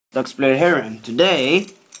Ducks player here, and today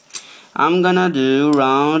I'm gonna do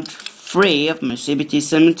round 3 of my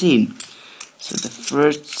Cbt17. So the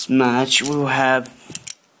first match we'll have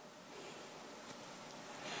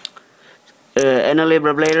Anna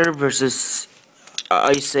Libra Blader versus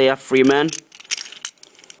Isaiah Freeman.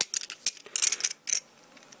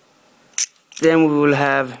 Then we will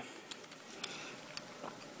have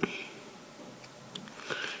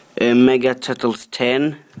Mega Turtles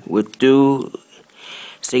 10 with two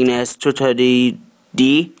Cygnus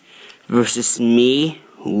 230D versus me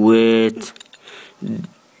with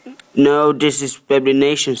this is Beyblade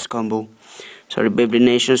Nations combo. Sorry, Beyblade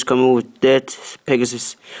Nations combo with that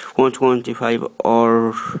Pegasus 125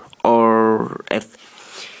 or F.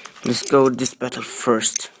 Let's go with this battle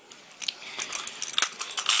first.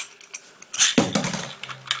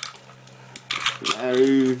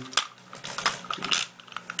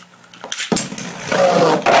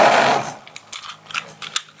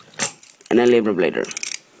 And a Libra Blader.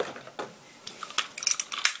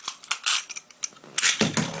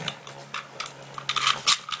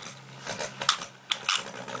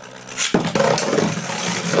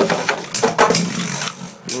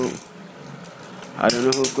 I don't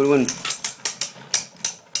know who could win.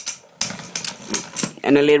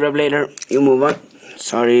 And a Libra Blader, you move on.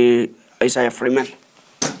 Sorry, Isaiah Freeman.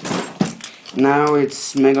 Now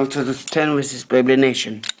it's Mega Turtles 10 versus Beyblade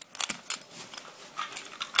Nation.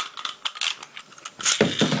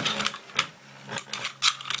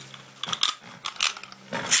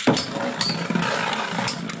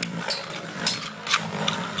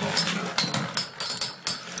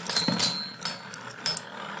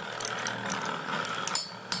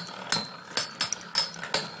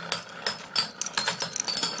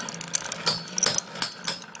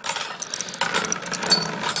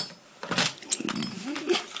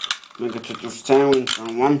 Mega Turtles 10 wins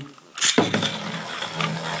on 1.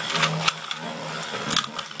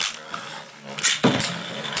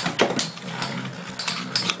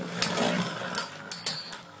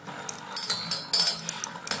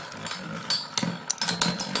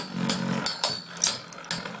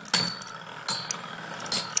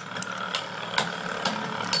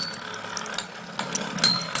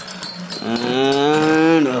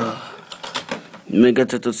 And Mega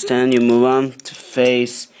Turtles 10, you move on to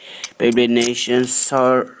face Beyblade Nation.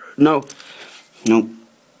 No.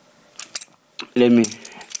 Let me.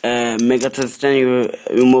 Mega Turtles 10,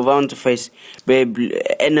 you move on to face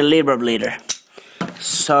Beyblade and a Libra Blader.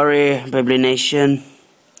 Sorry, Beyblade Nation.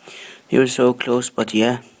 You were so close, but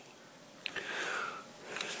yeah.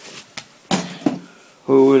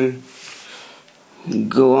 Who will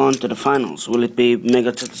go on to the finals? Will it be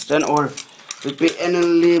Mega Turtles 10 or will it be any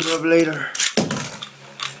Libra Blader?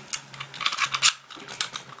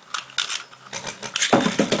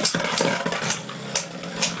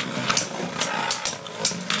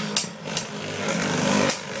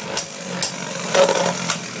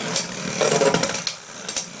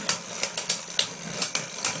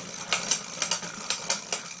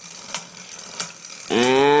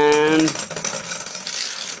 And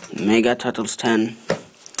Mega Turtles 10.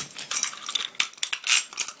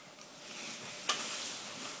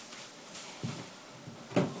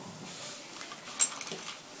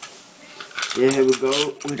 Yeah, here we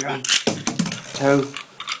go. We're on 2.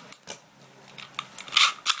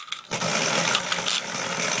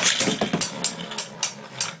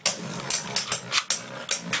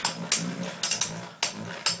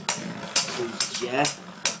 Yeah.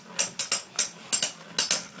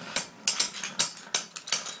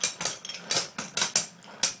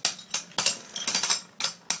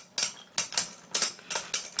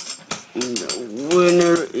 The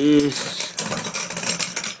winner is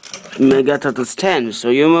Mega Turtles 10, so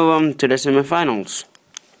you move on to the semifinals.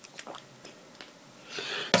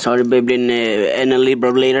 Sorry, Beyblade and a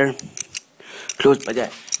Libra Blader. Close by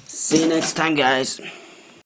that. See you next time, guys.